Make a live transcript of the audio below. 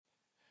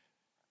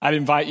I'd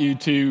invite you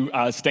to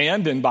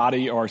stand in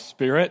body or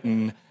spirit,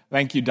 and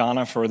thank you,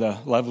 Donna, for the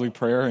lovely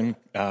prayer, and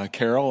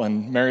Carol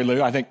and Mary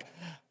Lou. I think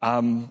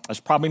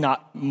there's probably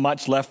not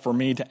much left for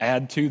me to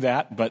add to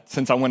that, but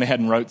since I went ahead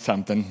and wrote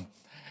something.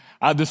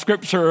 The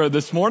scripture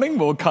this morning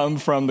will come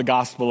from the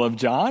Gospel of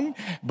John,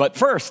 but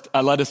first,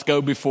 let us go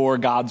before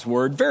God's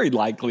word, very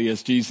likely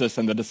as Jesus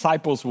and the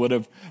disciples would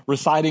have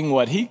reciting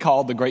what he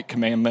called the Great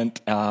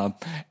Commandment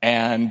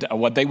and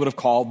what they would have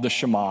called the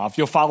Shema. If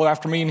you'll follow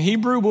after me in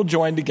Hebrew, we'll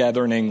join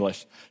together in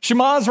English.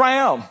 Shema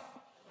Israel,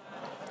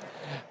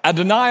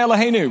 Adonai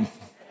Eloheinu,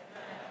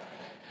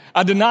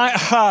 Adonai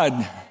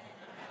Echad.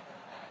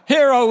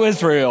 Hear, O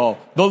Israel,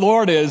 the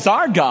Lord is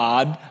our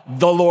God,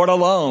 the Lord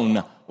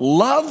alone.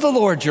 Love the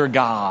Lord your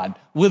God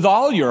with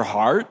all your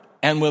heart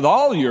and with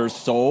all your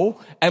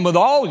soul and with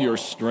all your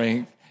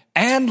strength,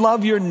 and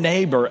love your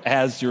neighbor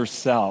as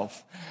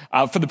yourself.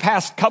 For the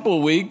past couple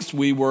of weeks,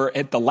 we were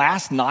at the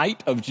last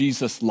night of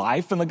Jesus'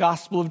 life in the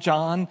Gospel of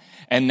John,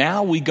 and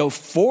now we go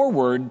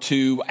forward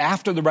to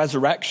after the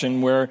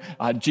resurrection where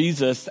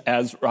Jesus,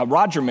 as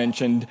Roger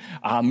mentioned,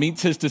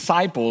 meets his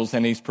disciples,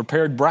 and he's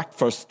prepared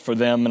breakfast for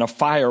them in a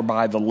fire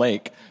by the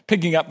lake.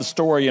 Picking up the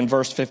story in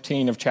verse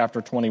 15 of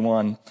chapter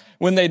 21.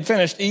 When they'd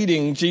finished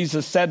eating,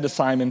 Jesus said to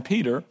Simon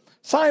Peter,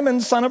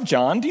 "Simon, son of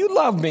John, do you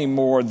love me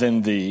more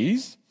than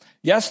these?"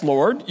 "Yes,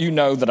 Lord, you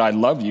know that I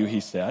love you," he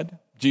said.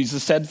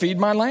 Jesus said, "Feed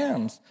my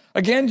lambs."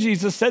 Again,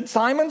 Jesus said,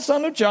 "Simon,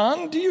 son of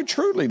John, do you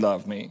truly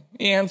love me?"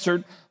 He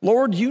answered,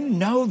 "Lord, you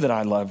know that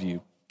I love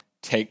you."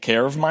 "Take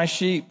care of my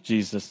sheep,"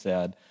 Jesus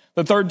said.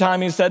 The third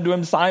time he said to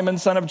him, "Simon,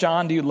 son of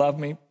John, do you love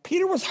me?"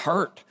 Peter was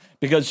hurt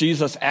because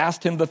Jesus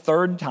asked him the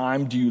third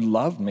time, "Do you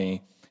love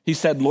me?" He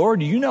said,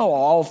 "Lord, you know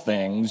all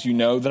things. You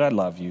know that I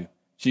love you."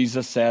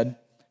 Jesus said,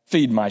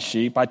 "Feed my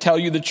sheep. I tell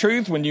you the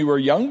truth, when you were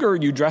younger,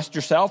 you dressed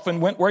yourself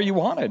and went where you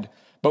wanted.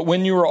 But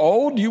when you are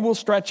old, you will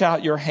stretch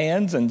out your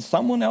hands and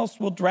someone else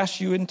will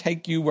dress you and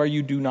take you where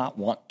you do not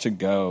want to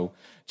go."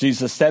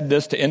 Jesus said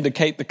this to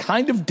indicate the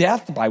kind of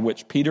death by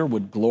which Peter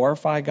would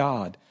glorify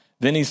God.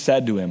 Then he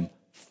said to him,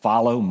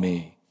 "Follow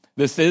me."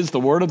 This is the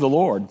word of the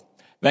Lord.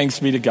 Thanks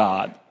be to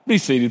God. Be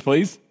seated,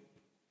 please.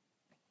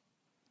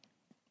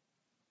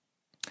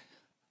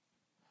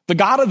 The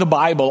God of the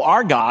Bible,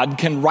 our God,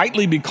 can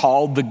rightly be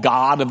called the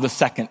God of the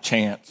second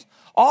chance.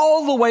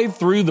 All the way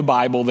through the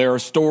Bible, there are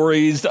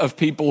stories of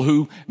people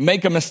who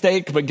make a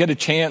mistake but get a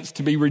chance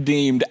to be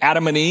redeemed.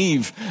 Adam and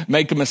Eve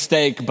make a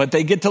mistake, but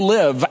they get to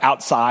live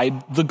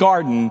outside the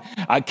garden.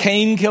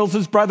 Cain kills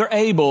his brother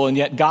Abel, and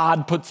yet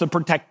God puts a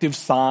protective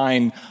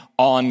sign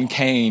on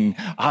Cain.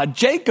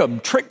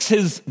 Jacob tricks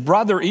his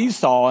brother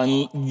Esau,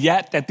 and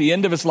yet at the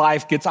end of his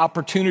life gets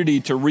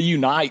opportunity to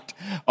reunite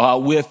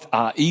with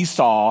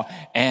Esau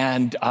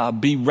and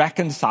be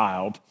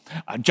reconciled.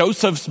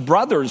 Joseph's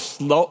brothers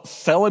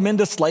sell him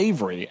into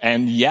slavery,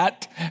 and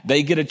yet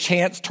they get a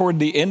chance toward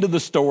the end of the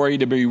story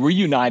to be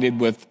reunited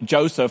with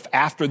Joseph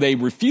after they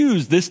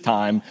refuse this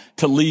time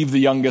to leave the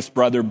youngest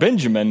brother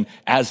Benjamin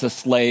as a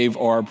slave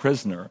or a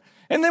prisoner.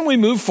 And then we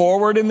move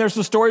forward, and there's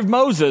the story of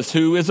Moses,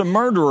 who is a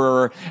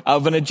murderer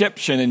of an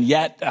Egyptian and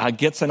yet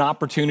gets an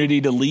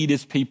opportunity to lead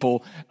his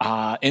people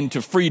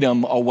into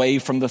freedom away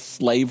from the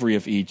slavery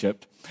of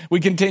Egypt.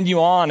 We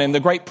continue on, and the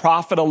great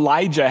prophet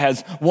Elijah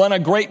has won a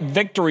great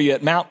victory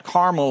at Mount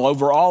Carmel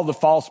over all the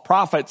false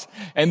prophets,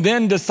 and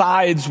then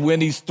decides when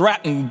he's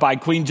threatened by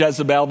Queen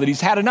Jezebel that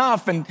he's had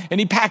enough, and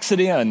he packs it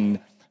in.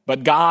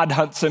 But God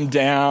hunts him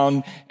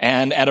down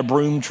and at a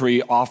broom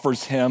tree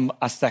offers him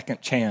a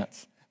second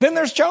chance. Then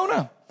there's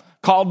Jonah,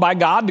 called by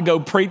God to go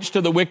preach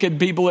to the wicked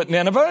people at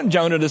Nineveh, and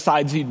Jonah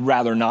decides he'd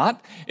rather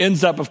not.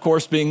 Ends up, of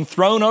course, being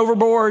thrown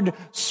overboard,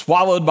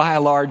 swallowed by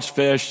a large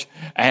fish,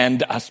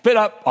 and spit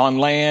up on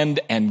land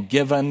and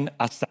given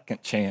a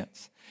second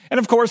chance.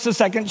 And of course, the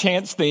second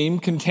chance theme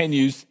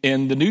continues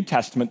in the New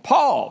Testament.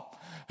 Paul,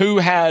 who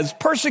has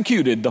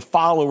persecuted the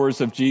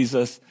followers of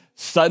Jesus,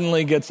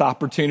 suddenly gets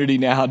opportunity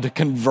now to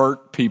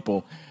convert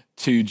people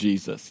to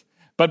Jesus.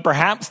 But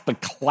perhaps the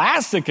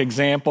classic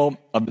example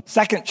of the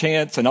second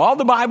chance in all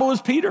the Bible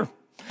is Peter.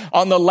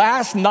 On the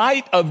last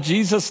night of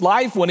Jesus'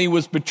 life, when he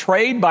was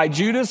betrayed by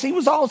Judas, he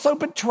was also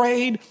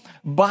betrayed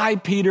by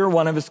Peter,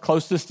 one of his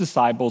closest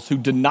disciples, who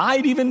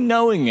denied even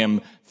knowing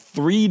him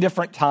 3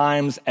 different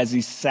times as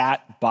he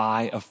sat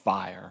by a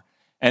fire.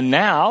 And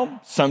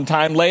now,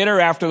 sometime later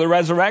after the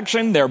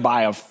resurrection, they're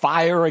by a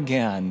fire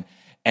again.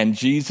 And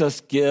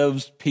Jesus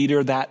gives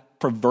Peter that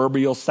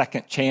proverbial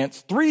second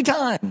chance 3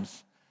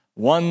 times.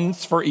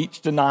 Once for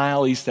each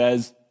denial, he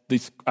says,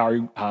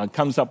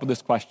 comes up with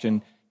this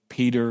question,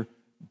 "Peter,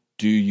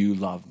 do you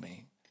love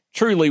me?"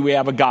 Truly, we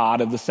have a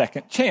God of the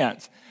second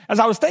chance. As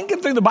I was thinking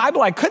through the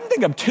Bible, I couldn't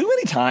think of too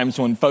many times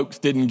when folks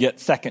didn't get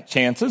second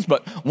chances,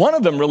 but one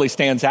of them really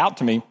stands out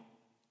to me.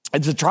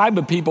 It's a tribe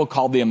of people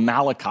called the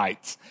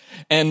Amalekites.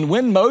 And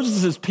when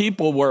Moses'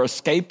 people were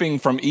escaping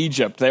from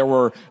Egypt, there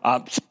were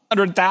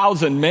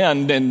 600,000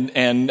 men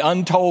and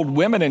untold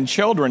women and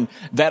children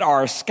that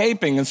are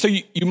escaping. And so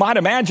you might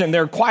imagine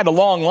they're quite a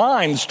long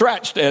line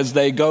stretched as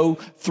they go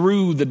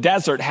through the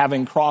desert,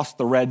 having crossed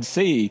the Red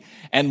Sea.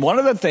 And one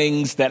of the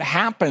things that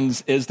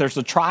happens is there's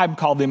a tribe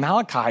called the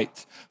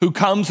Amalekites who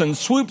comes and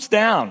swoops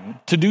down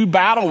to do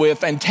battle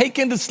with and take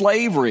into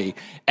slavery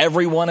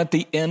everyone at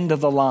the end of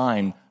the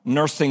line,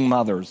 nursing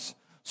mothers,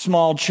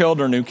 small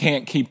children who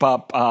can't keep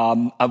up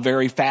a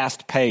very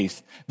fast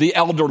pace, the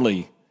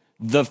elderly,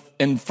 the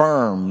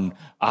infirm,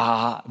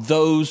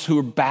 those who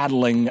are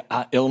battling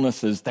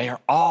illnesses. They are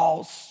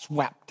all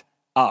swept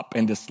up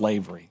into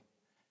slavery.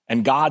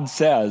 And God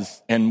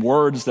says, in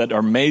words that are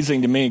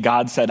amazing to me,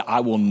 God said, I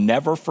will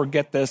never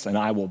forget this, and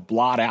I will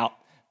blot out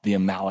the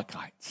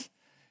Amalekites.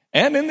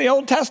 And in the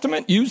Old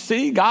Testament, you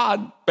see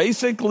God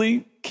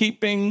basically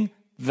keeping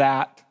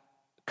that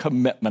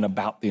commitment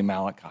about the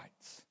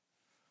Amalekites.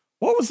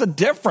 What was the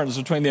difference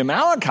between the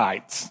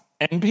Amalekites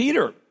and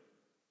Peter?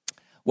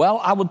 Well,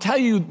 I will tell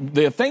you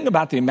the thing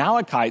about the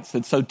Amalekites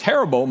that's so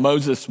terrible,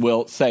 Moses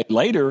will say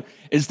later,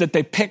 is that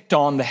they picked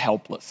on the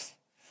helpless.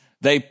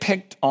 They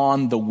picked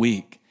on the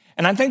weak.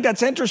 And I think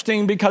that's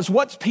interesting because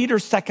what's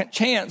Peter's second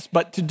chance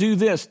but to do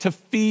this, to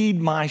feed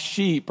my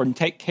sheep and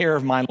take care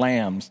of my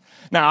lambs?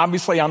 Now,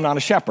 obviously, I'm not a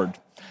shepherd,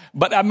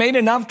 but I made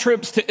enough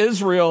trips to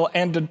Israel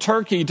and to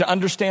Turkey to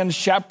understand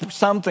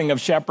something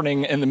of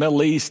shepherding in the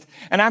Middle East.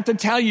 And I have to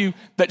tell you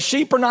that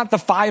sheep are not the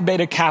Phi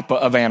Beta Kappa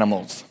of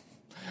animals.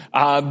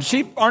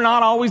 Sheep are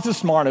not always the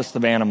smartest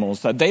of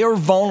animals. They are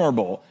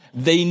vulnerable.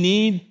 They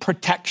need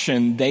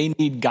protection. They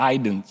need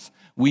guidance.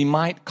 We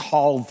might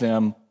call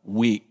them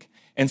weak.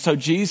 And so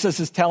Jesus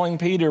is telling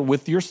Peter,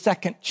 with your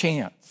second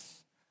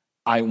chance,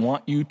 I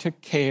want you to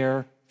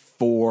care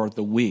for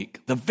the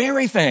weak. The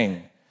very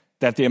thing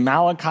that the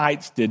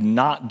Amalekites did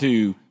not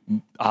do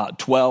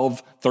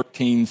 12,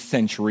 13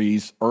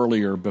 centuries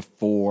earlier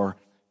before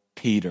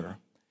Peter.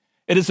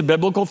 It is a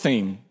biblical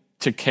theme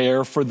to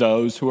care for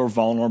those who are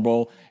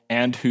vulnerable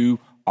and who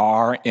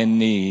are in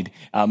need.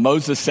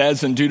 Moses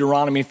says in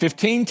Deuteronomy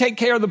 15, take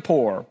care of the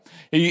poor.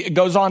 He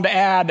goes on to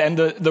add, and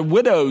the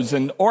widows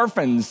and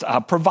orphans,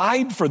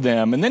 provide for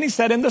them. And then he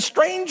said, and the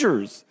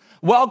strangers,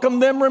 welcome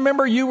them.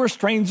 Remember, you were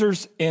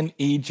strangers in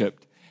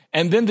Egypt.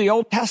 And then the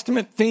Old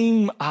Testament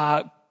theme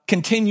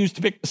continues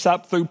to pick this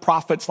up through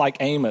prophets like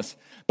Amos.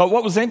 But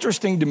what was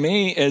interesting to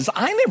me is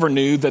I never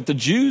knew that the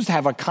Jews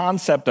have a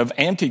concept of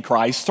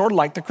Antichrist, sort of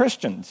like the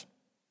Christians.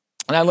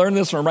 And I learned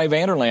this from Ray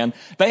Vanderland.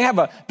 They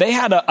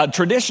had a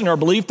tradition or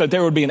belief that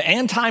there would be an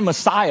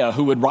anti-Messiah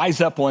who would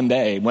rise up one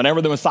day.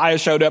 Whenever the Messiah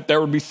showed up,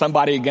 there would be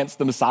somebody against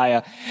the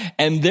Messiah.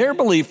 And their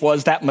belief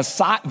was that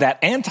that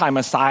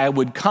anti-Messiah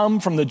would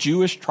come from the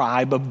Jewish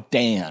tribe of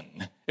Dan.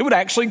 It would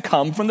actually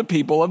come from the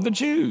people of the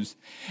Jews.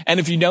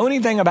 And if you know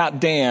anything about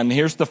Dan,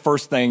 here's the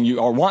first thing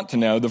you want to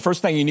know. The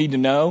first thing you need to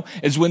know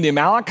is when the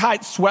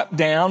Amalekites swept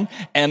down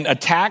and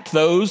attacked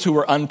those who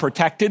were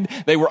unprotected,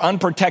 they were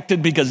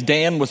unprotected because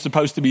Dan was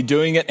supposed to be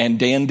doing it, and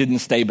Dan didn't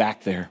stay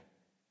back there.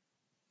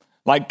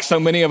 Like so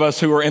many of us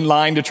who are in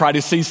line to try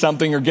to see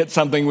something or get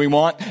something we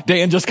want,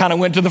 Dan just kind of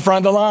went to the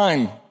front of the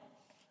line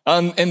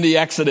in the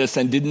Exodus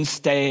and didn't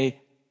stay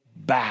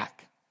back.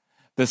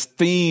 This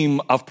theme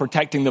of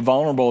protecting the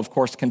vulnerable, of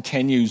course,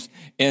 continues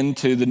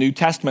into the New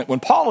Testament. When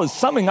Paul is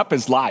summing up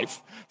his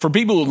life for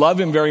people who love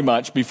him very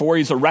much before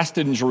he's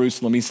arrested in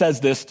Jerusalem, he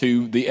says this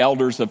to the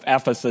elders of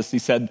Ephesus. He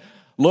said,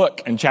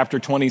 look, in chapter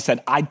 20, he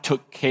said, I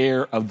took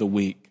care of the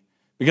weak.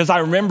 Because I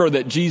remember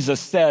that Jesus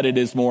said it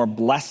is more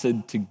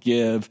blessed to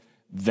give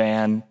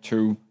than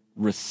to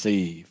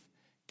receive.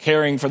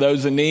 Caring for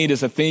those in need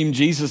is a theme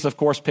Jesus, of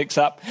course, picks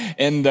up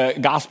in the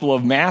Gospel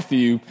of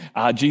Matthew.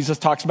 Jesus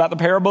talks about the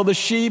parable of the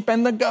sheep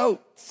and the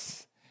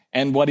goats.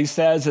 And what he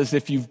says is,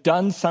 if you've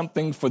done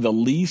something for the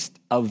least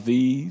of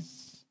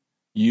these,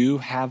 you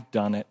have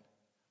done it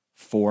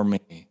for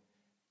me.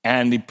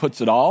 And he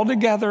puts it all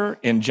together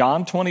in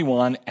John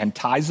 21 and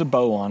ties a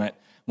bow on it.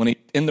 When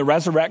in the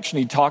resurrection,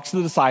 he talks to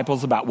the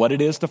disciples about what it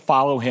is to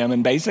follow him.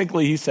 And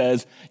basically he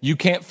says, you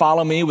can't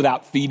follow me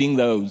without feeding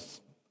those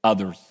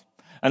others.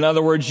 In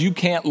other words, you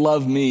can't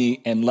love me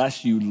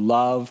unless you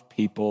love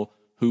people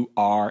who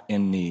are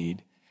in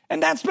need.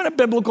 And that's been a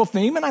biblical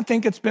theme, and I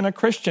think it's been a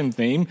Christian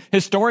theme.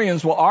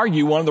 Historians will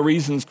argue one of the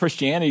reasons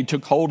Christianity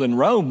took hold in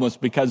Rome was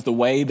because the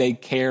way they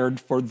cared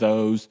for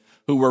those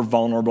who were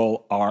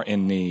vulnerable or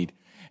in need.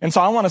 And so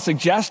I want to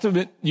suggest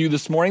to you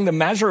this morning the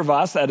measure of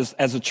us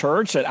as a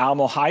church at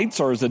Alamo Heights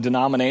or as a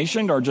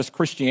denomination or just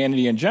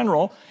Christianity in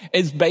general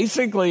is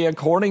basically,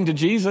 according to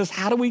Jesus,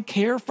 how do we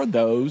care for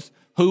those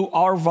who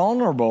are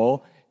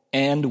vulnerable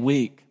and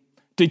weak?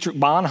 Dietrich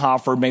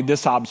Bonhoeffer made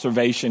this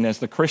observation as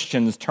the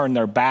Christians turned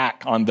their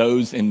back on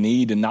those in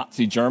need in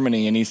Nazi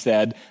Germany, and he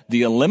said,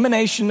 the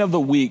elimination of the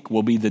weak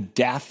will be the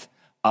death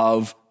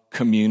of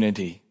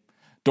community.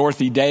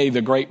 Dorothy Day,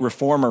 the great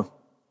reformer,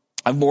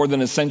 of more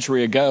than a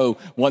century ago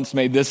once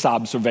made this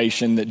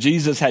observation, that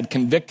Jesus had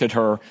convicted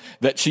her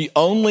that she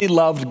only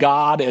loved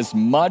God as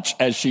much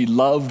as she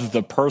loved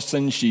the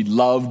person she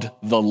loved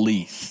the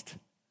least.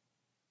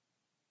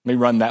 Let me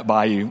run that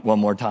by you one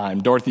more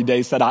time. Dorothy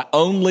Day said, I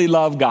only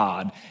love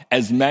God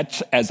as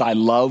much as I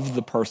love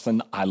the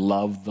person I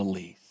love the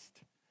least.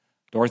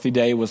 Dorothy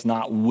Day was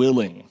not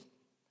willing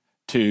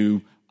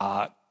to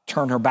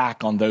turn her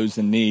back on those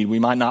in need. We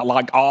might not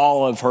like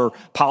all of her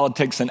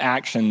politics and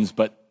actions,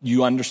 but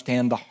you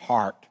understand the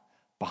heart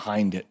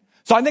behind it.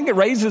 So I think it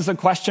raises a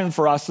question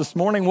for us this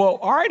morning. Well,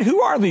 all right,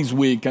 who are these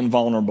weak and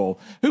vulnerable?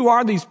 Who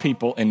are these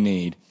people in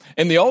need?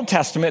 In the Old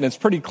Testament, it's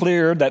pretty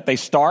clear that they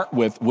start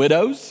with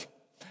widows,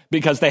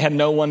 because they had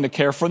no one to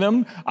care for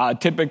them,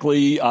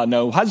 typically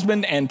no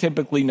husband and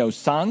typically no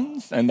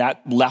sons, and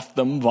that left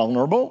them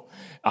vulnerable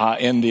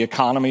in the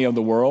economy of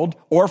the world.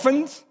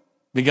 Orphans,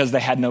 because they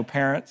had no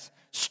parents.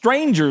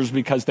 Strangers,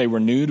 because they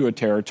were new to a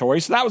territory.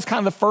 So that was kind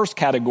of the first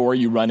category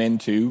you run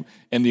into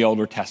in the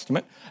Older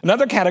Testament.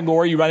 Another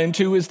category you run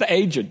into is the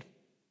aged.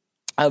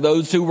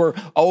 Those who were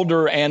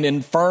older and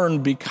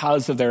infirm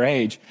because of their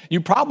age.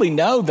 You probably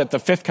know that the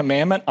fifth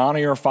commandment, honor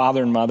your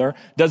father and mother,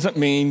 doesn't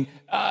mean...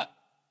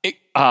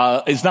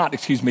 is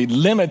not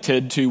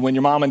limited to when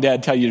your mom and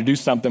dad tell you to do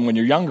something when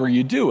you're younger,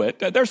 you do it.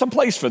 There's a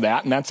place for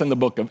that, and that's in the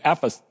book of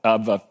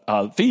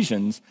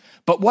Ephesians.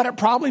 But what it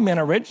probably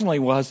meant originally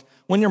was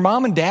when your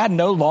mom and dad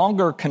no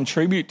longer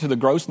contribute to the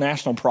gross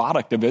national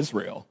product of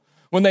Israel,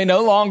 when they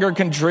no longer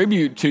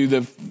contribute to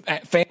the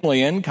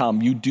family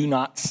income, you do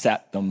not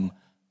set them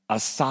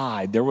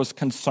aside. There was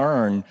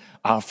concern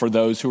for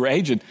those who were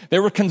aged.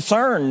 There was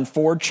concern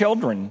for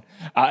children.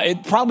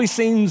 It probably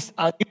seems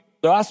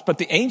to us, but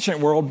the ancient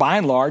world, by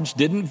and large,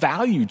 didn't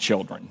value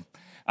children.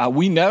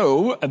 We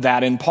know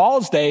that in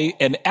Paul's day,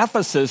 in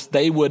Ephesus,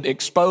 they would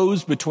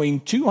expose between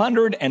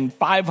 200 and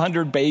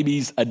 500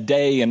 babies a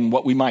day in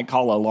what we might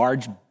call a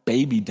large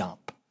baby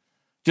dump.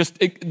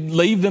 Just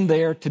leave them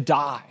there to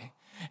die.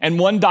 And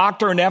one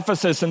doctor in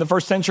Ephesus in the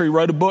first century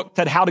wrote a book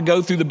that how to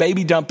go through the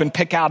baby dump and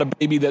pick out a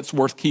baby that's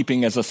worth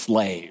keeping as a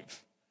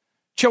slave.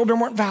 Children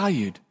weren't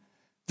valued.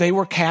 They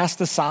were cast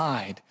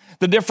aside.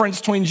 The difference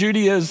between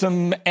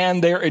Judaism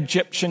and their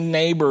Egyptian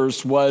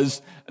neighbors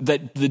was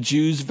that the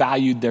Jews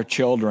valued their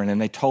children and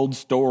they told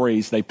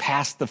stories. They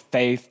passed the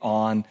faith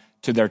on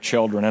to their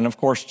children. And of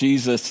course,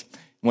 Jesus,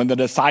 when the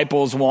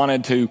disciples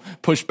wanted to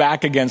push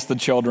back against the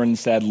children,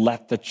 said,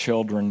 let the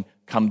children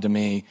come to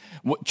me.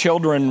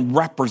 Children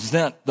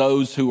represent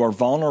those who are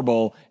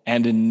vulnerable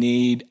and in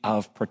need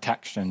of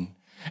protection.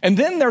 And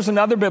then there's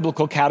another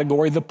biblical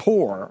category, the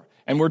poor.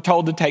 And we're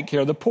told to take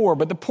care of the poor.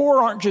 But the poor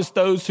aren't just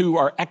those who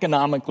are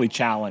economically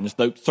challenged,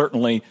 though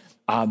certainly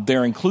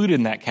they're included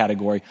in that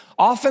category.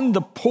 Often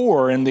the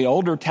poor in the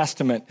Older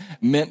Testament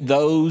meant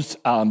those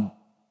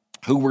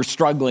who were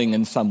struggling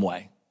in some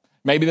way.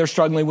 Maybe they're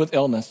struggling with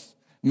illness.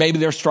 Maybe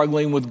they're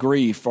struggling with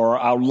grief or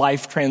a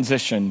life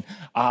transition.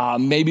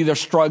 Maybe they're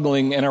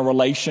struggling in a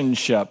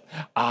relationship.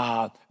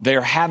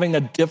 They're having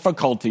a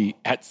difficulty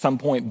at some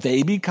point.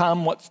 They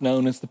become what's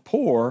known as the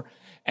poor.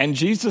 And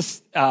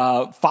Jesus,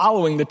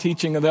 following the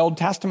teaching of the Old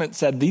Testament,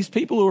 said, these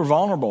people who are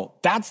vulnerable,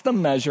 that's the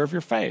measure of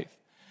your faith.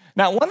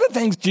 Now, one of the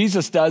things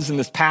Jesus does in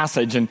this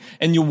passage, and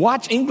you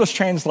watch English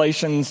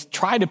translations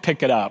try to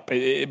pick it up,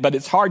 but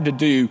it's hard to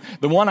do.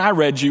 The one I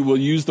read you will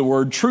use the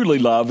word truly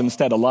love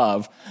instead of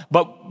love.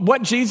 But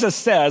what Jesus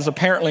says,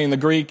 apparently in the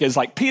Greek, is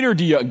like, Peter,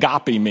 do you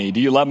agape me? Do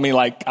you love me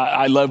like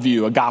I love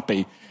you,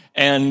 agape?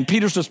 And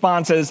Peter's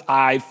response is,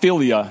 I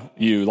philia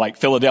you, like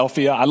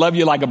Philadelphia. I love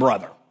you like a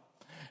brother.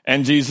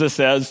 And Jesus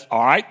says,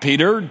 all right,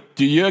 Peter,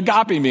 do you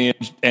agape me?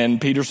 And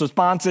Peter's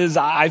response is,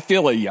 I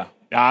philia you.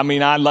 I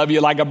mean, I love you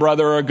like a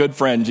brother or a good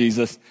friend,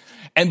 Jesus.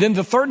 And then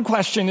the third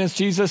question is,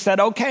 Jesus said,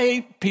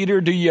 okay,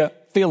 Peter, do you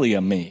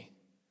philia me?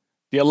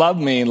 Do you love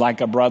me like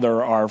a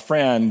brother or a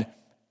friend?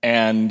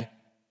 And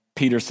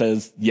Peter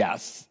says,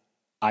 yes,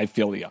 I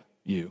philia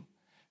you.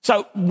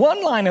 So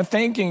one line of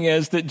thinking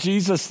is that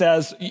Jesus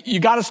says, you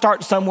got to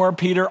start somewhere,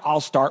 Peter.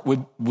 I'll start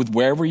with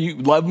wherever you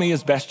love me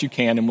as best you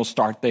can, and we'll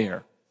start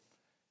there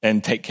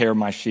and take care of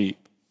my sheep.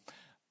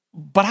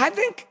 But I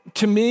think,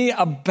 to me,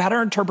 a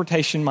better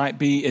interpretation might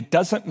be it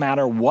doesn't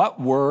matter what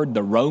word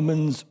the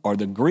Romans or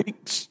the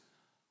Greeks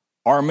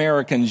or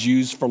Americans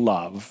use for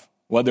love,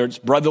 whether it's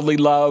brotherly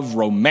love,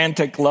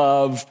 romantic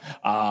love,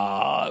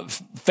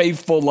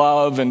 faithful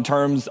love in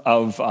terms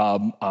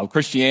of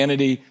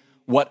Christianity,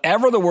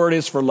 whatever the word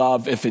is for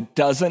love, if it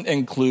doesn't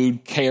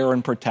include care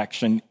and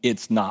protection,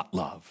 it's not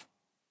love.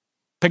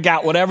 Pick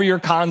out whatever your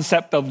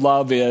concept of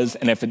love is,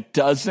 and if it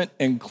doesn't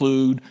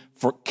include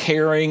for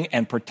caring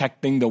and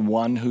protecting the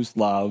one who's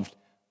loved,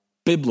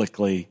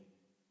 biblically,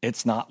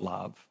 it's not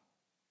love.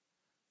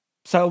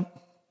 So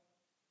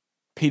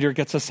Peter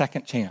gets a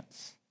second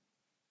chance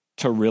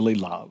to really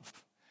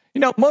love.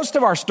 Most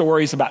of our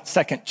stories about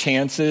second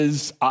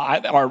chances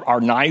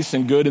are nice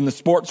and good in the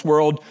sports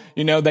world.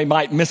 They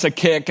might miss a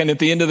kick, and at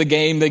the end of the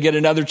game, they get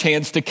another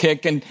chance to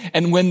kick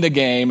and win the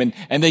game,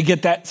 and they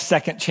get that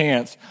second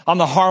chance. On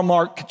the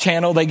Hallmark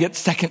Channel, they get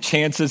second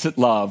chances at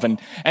love. And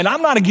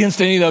I'm not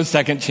against any of those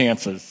second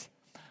chances.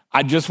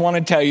 I just want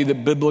to tell you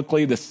that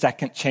biblically, the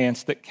second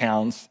chance that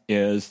counts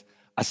is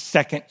a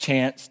second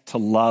chance to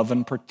love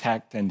and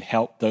protect and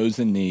help those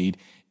in need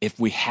if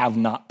we have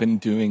not been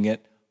doing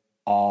it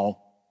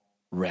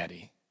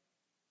already.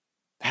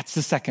 That's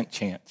the second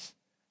chance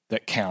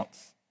that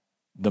counts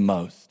the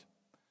most.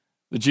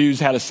 The Jews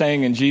had a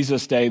saying in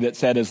Jesus' day that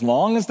said, as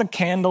long as the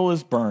candle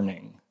is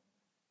burning,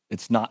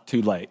 it's not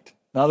too late.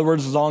 In other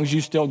words, as long as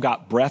you still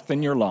got breath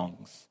in your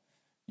lungs,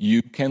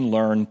 you can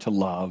learn to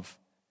love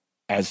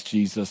as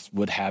Jesus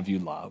would have you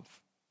love.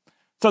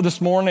 So this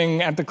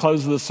morning at the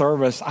close of the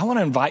service, I want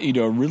to invite you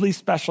to a really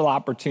special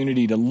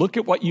opportunity to look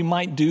at what you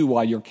might do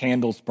while your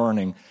candle's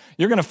burning.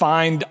 You're going to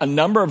find a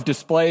number of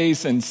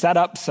displays and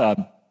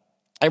setups,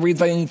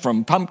 everything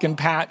from Pumpkin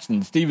Patch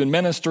and Stephen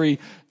Ministry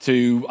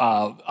to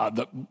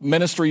the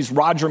ministries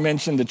Roger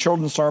mentioned, the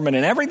children's sermon,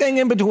 and everything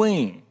in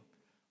between.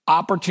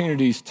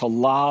 Opportunities to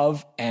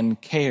love and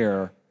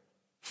care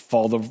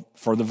for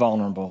the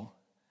vulnerable.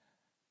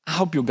 I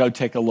hope you'll go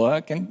take a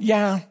look. And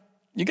yeah,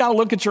 you got to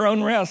look at your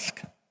own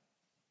risk,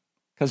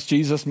 because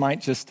Jesus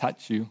might just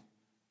touch you.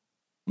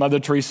 Mother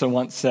Teresa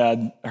once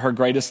said her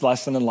greatest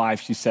lesson in life,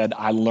 she said,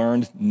 I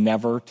learned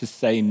never to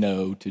say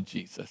no to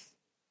Jesus.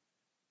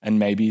 And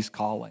maybe he's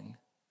calling.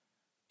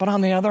 But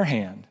on the other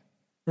hand,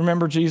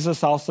 remember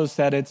Jesus also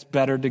said it's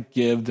better to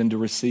give than to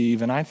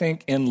receive. And I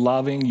think in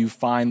loving, you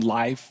find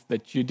life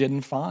that you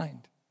didn't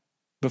find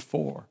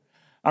before.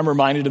 I'm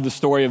reminded of the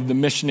story of the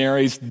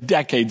missionaries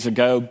decades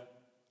ago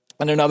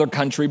in another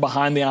country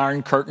behind the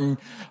Iron Curtain,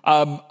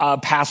 a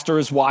pastor,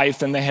 his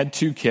wife, and they had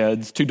two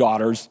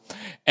daughters.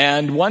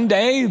 And one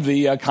day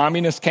the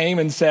communists came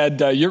and said,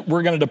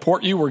 we're going to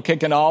deport you. We're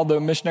kicking all the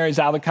missionaries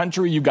out of the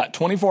country. You've got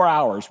 24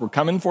 hours. We're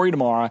coming for you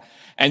tomorrow.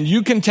 And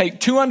you can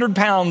take 200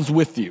 pounds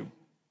with you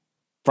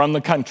from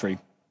the country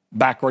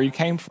back where you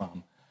came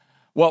from.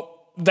 Well,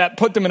 that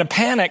put them in a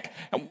panic.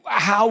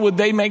 How would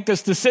they make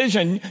this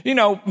decision?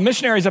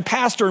 Missionaries, a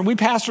pastor, and we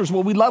pastors,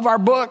 well, we love our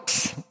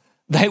books.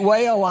 They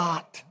weigh a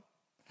lot.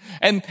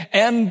 And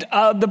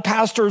the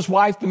pastor's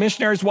wife, the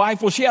missionary's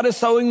wife, well, she had a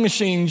sewing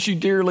machine she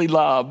dearly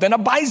loved and a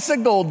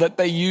bicycle that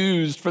they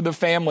used for the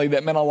family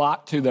that meant a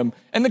lot to them.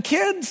 And the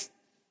kids,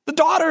 the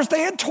daughters,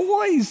 they had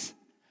toys.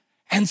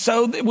 And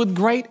so with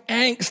great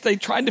angst, they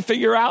tried to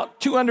figure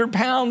out 200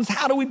 pounds.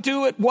 How do we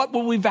do it? What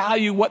will we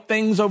value? What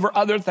things over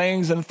other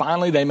things? And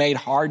finally, they made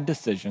hard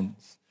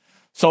decisions.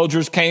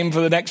 Soldiers came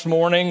for the next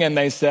morning and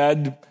they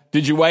said,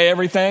 did you weigh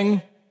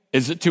everything?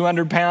 Is it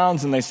 200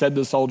 pounds? And they said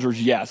to the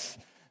soldiers, yes.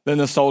 Then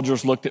the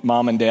soldiers looked at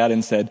mom and dad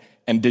and said,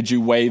 and did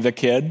you weigh the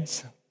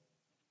kids?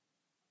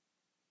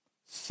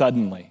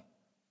 Suddenly,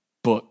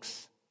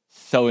 books,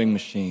 sewing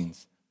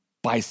machines,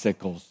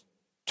 bicycles,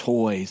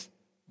 toys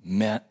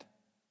meant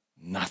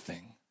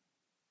nothing.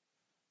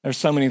 There's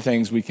so many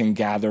things we can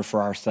gather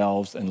for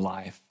ourselves in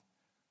life,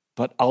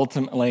 but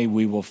ultimately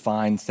we will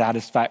find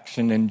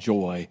satisfaction and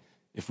joy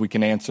if we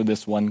can answer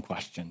this one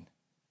question.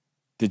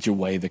 Did you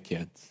weigh the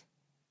kids?